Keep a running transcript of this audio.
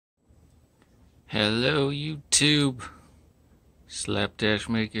Hello YouTube, Slapdash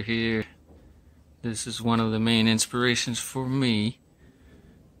Maker here. This is one of the main inspirations for me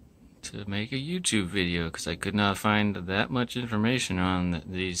to make a YouTube video because I could not find that much information on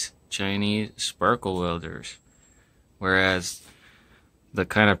these Chinese sparkle welders. Whereas the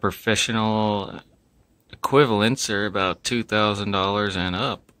kind of professional equivalents are about $2,000 and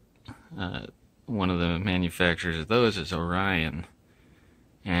up. One of the manufacturers of those is Orion.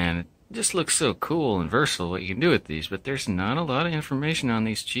 And it just looks so cool and versatile what you can do with these, but there's not a lot of information on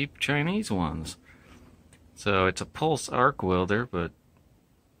these cheap Chinese ones. So it's a pulse arc welder, but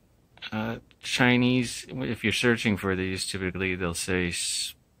Chinese, if you're searching for these, typically they'll say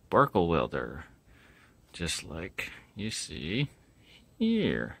sparkle welder, just like you see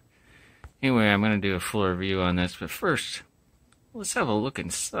here. Anyway, I'm going to do a full review on this, but first, let's have a look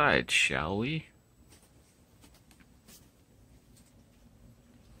inside, shall we?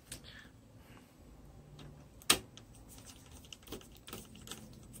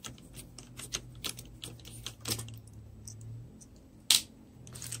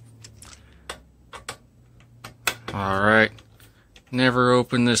 Alright, never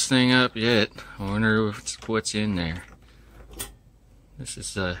opened this thing up yet. I wonder what's in there. This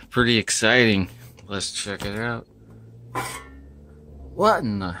is pretty exciting. Let's check it out. What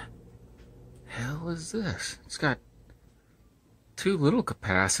in the hell is this? It's got two little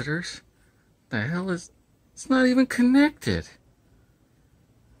capacitors. The hell is... It's not even connected.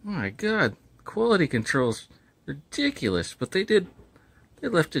 Oh my god, quality control's ridiculous, but they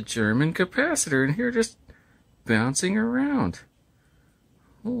left a German capacitor in here just bouncing around.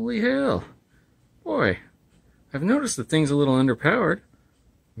 Holy hell. Boy, I've noticed the thing's a little underpowered.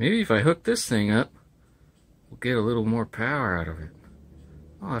 Maybe if I hook this thing up, we'll get a little more power out of it.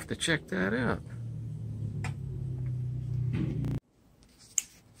 I'll have to check that out.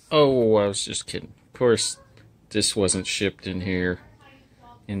 Oh, I was just kidding. Of course, this wasn't shipped in here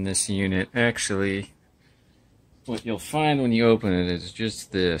in this unit. Actually, what you'll find when you open it is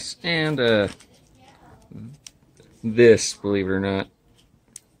just this. And, this, believe it or not,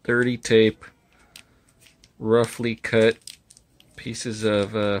 30 tape, roughly cut pieces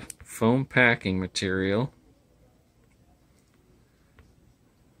of foam packing material.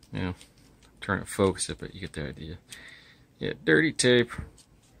 Yeah, I'm trying to focus it, but you get the idea. Yeah, dirty tape.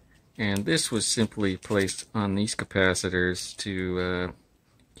 And this was simply placed on these capacitors to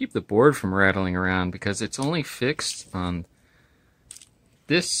keep the board from rattling around, because it's only fixed on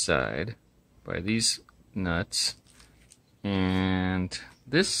this side by these nuts. And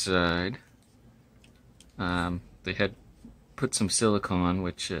this side, they had put some silicone,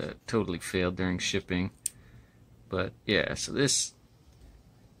 which totally failed during shipping. But yeah, so this,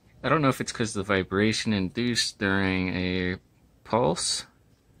 I don't know if it's because of the vibration induced during a pulse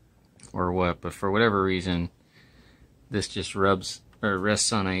or what, but for whatever reason, this just rubs or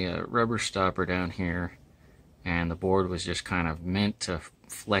rests on a rubber stopper down here, and the board was just kind of meant to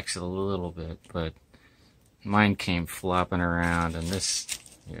flex it a little bit, but mine came flopping around, and this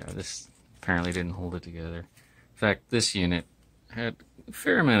apparently didn't hold it together. In fact, this unit had a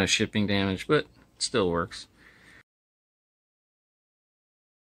fair amount of shipping damage, but it still works.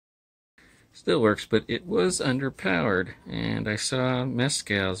 Still works, but it was underpowered, and I saw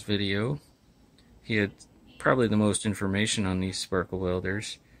Mescal's video. He had probably the most information on these sparkle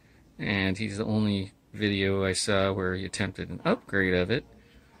welders, and he's the only video I saw where he attempted an upgrade of it.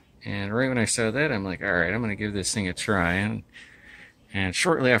 And right when I saw that, I'm like, alright, I'm going to give this thing a try. And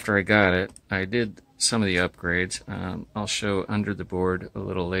shortly after I got it, I did some of the upgrades. I'll show under the board a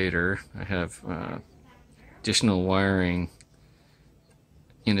little later. I have additional wiring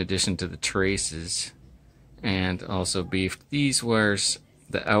in addition to the traces, and also beefed these wires,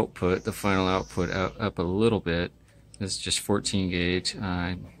 the output, the final output, up a little bit. This is just 14 gauge.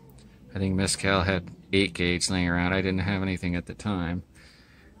 I think Mescal had 8 gauge laying around. I didn't have anything at the time.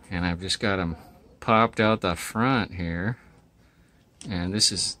 And I've just got them popped out the front here. And this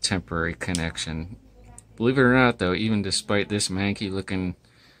is a temporary connection. Believe it or not, though, even despite this manky looking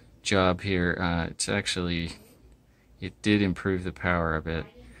job here, it's actually, it did improve the power a bit.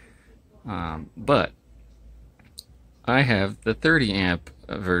 But I have the 30 amp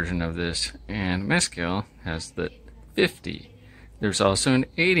version of this, and Mescal has the 50. There's also an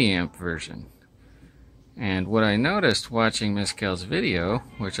 80 amp version. And what I noticed watching Mescal's video,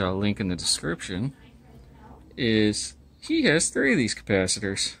 which I'll link in the description, is he has 3 of these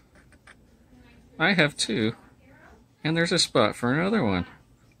capacitors. I have 2, and there's a spot for another one.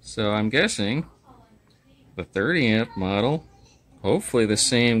 So I'm guessing the 30 amp model, hopefully the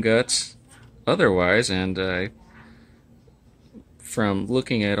same guts otherwise, and from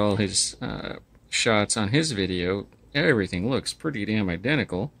looking at all his shots on his video, everything looks pretty damn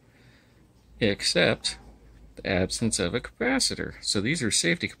identical, except the absence of a capacitor. So these are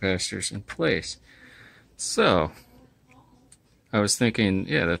safety capacitors in place. So I was thinking,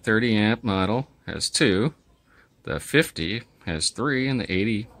 yeah, the 30 amp model has 2, the 50 has 3, and the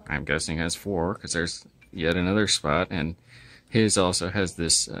 80, I'm guessing, has 4, because there's yet another spot, and his also has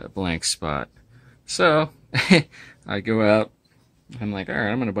this blank spot. So I go out, I'm like,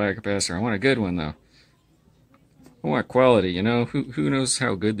 alright, I'm going to buy a capacitor. I want a good one, though. I want quality, you know? Who knows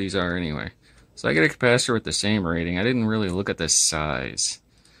how good these are anyway? So I get a capacitor with the same rating. I didn't really look at the size.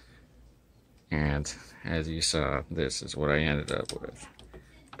 And as you saw, this is what I ended up with.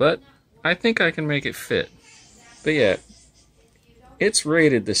 But I think I can make it fit. But yeah, it's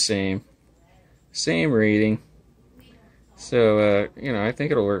rated the same rating. So, you know, I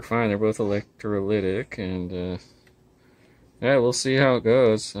think it'll work fine. They're both electrolytic, and yeah, we'll see how it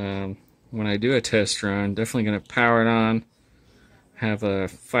goes. When I do a test run, definitely going to power it on, have a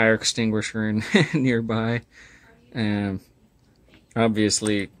fire extinguisher nearby.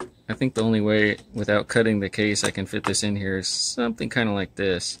 Obviously, I think the only way, without cutting the case, I can fit this in here is something kind of like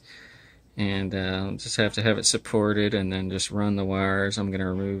this. And just have to have it supported and then just run the wires. I'm going to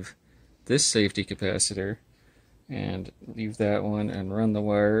remove this safety capacitor and leave that one and run the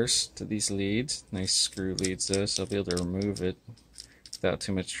wires to these leads. Nice screw leads though, so I'll be able to remove it without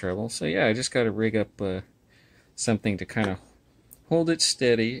too much trouble. So yeah, I just got to rig up something to kind of hold it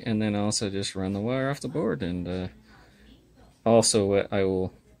steady, and then also just run the wire off the board. And also I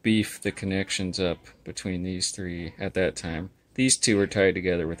will beef the connections up between these 3 at that time. These 2 are tied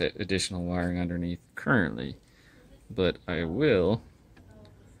together with additional wiring underneath currently, but I will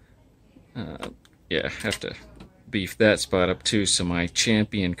yeah, have to beef that spot up too, so my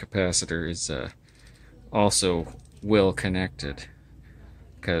champion capacitor is also well connected,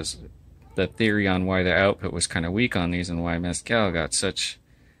 because the theory on why the output was kind of weak on these and why Mescal got such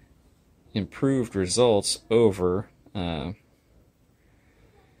improved results over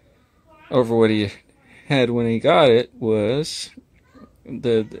what he had when he got it was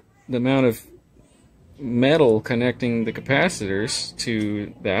the amount of metal connecting the capacitors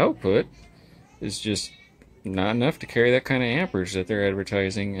to the output is just not enough to carry that kind of amperage that they're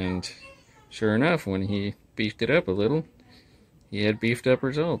advertising. And sure enough, when he beefed it up a little, he had beefed up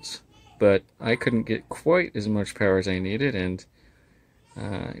results. But I couldn't get quite as much power as I needed, and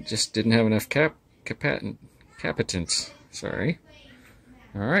just didn't have enough capacitance. Sorry.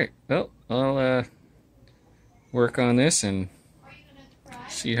 Alright, well, I'll work on this and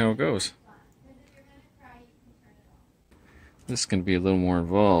see how it goes. This is going to be a little more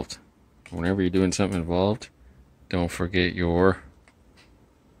involved. Whenever you're doing something involved, don't forget your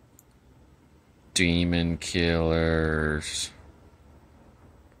demon killers.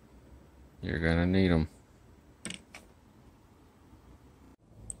 You're gonna need them.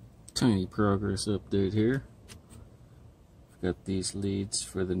 Tiny progress update here. Got these leads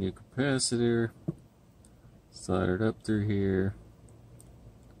for the new capacitor soldered up through here,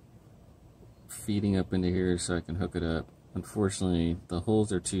 feeding up into here so I can hook it up. Unfortunately, the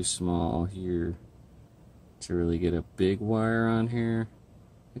holes are too small here to really get a big wire on here.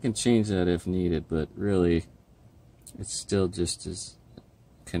 I can change that if needed, but really it's still just as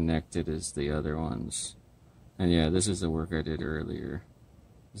connected as the other ones. And yeah, this is the work I did earlier.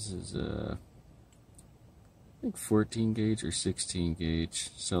 This is I think 14 gauge or 16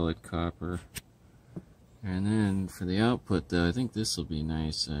 gauge solid copper. And then for the output though, I think this will be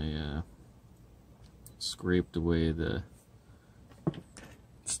nice. I scraped away the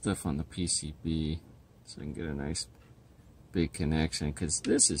stuff on the PCB so I can get a nice big connection, because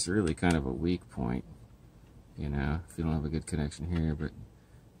this is really kind of a weak point, you know, if you don't have a good connection here. But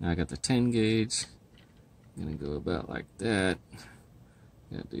now I got the 10 gauge. I'm gonna go about like that.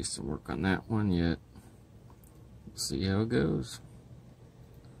 Gotta do some work on that one yet. See how it goes.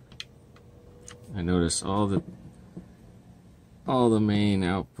 I notice all the main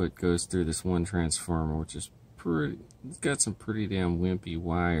output goes through this one transformer, which is it's got some pretty damn wimpy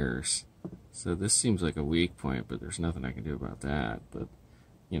wires. So this seems like a weak point, but there's nothing I can do about that. But,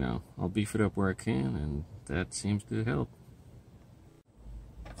 you know, I'll beef it up where I can, and that seems to help.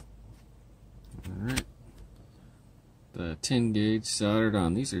 Alright. The 10 gauge soldered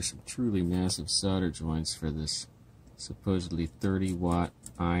on. These are some truly massive solder joints for this supposedly 30-watt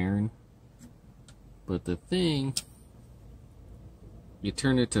iron. But the thing, you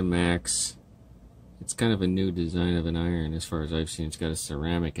turn it to max. It's kind of a new design of an iron as far as I've seen. It's got a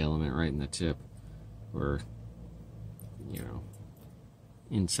ceramic element right in the tip, or, you know,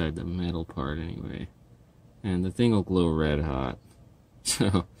 inside the metal part anyway. And the thing will glow red hot.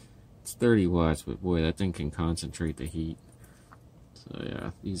 So It's 30 watts, but boy, that thing can concentrate the heat. So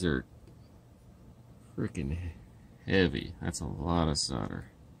yeah, these are freaking heavy. That's a lot of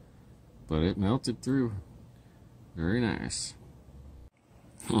solder. But it melted through. Very nice.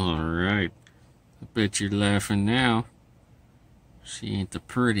 Alright. I bet you're laughing now. She ain't the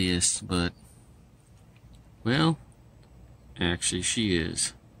prettiest, but, well, actually she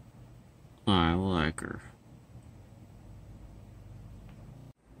is. I like her.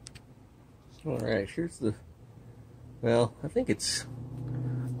 Alright, here's the, well, I think it's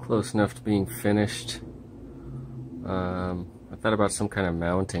close enough to being finished. I thought about some kind of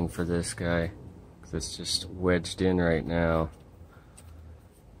mounting for this guy, because it's just wedged in right now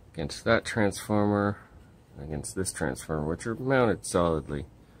against that transformer, against this transformer, which are mounted solidly,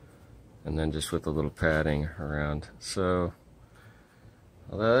 and then just with a little padding around. So,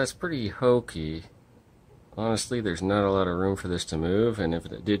 although that's pretty hokey, honestly, there's not a lot of room for this to move, and if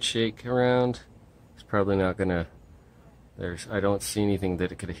it did shake around, it's probably not gonna, I don't see anything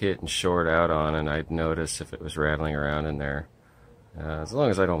that it could hit and short out on, and I'd notice if it was rattling around in there. As long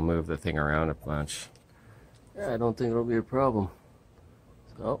as I don't move the thing around a bunch, yeah, I don't think it'll be a problem.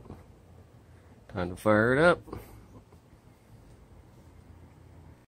 So, time to fire it up.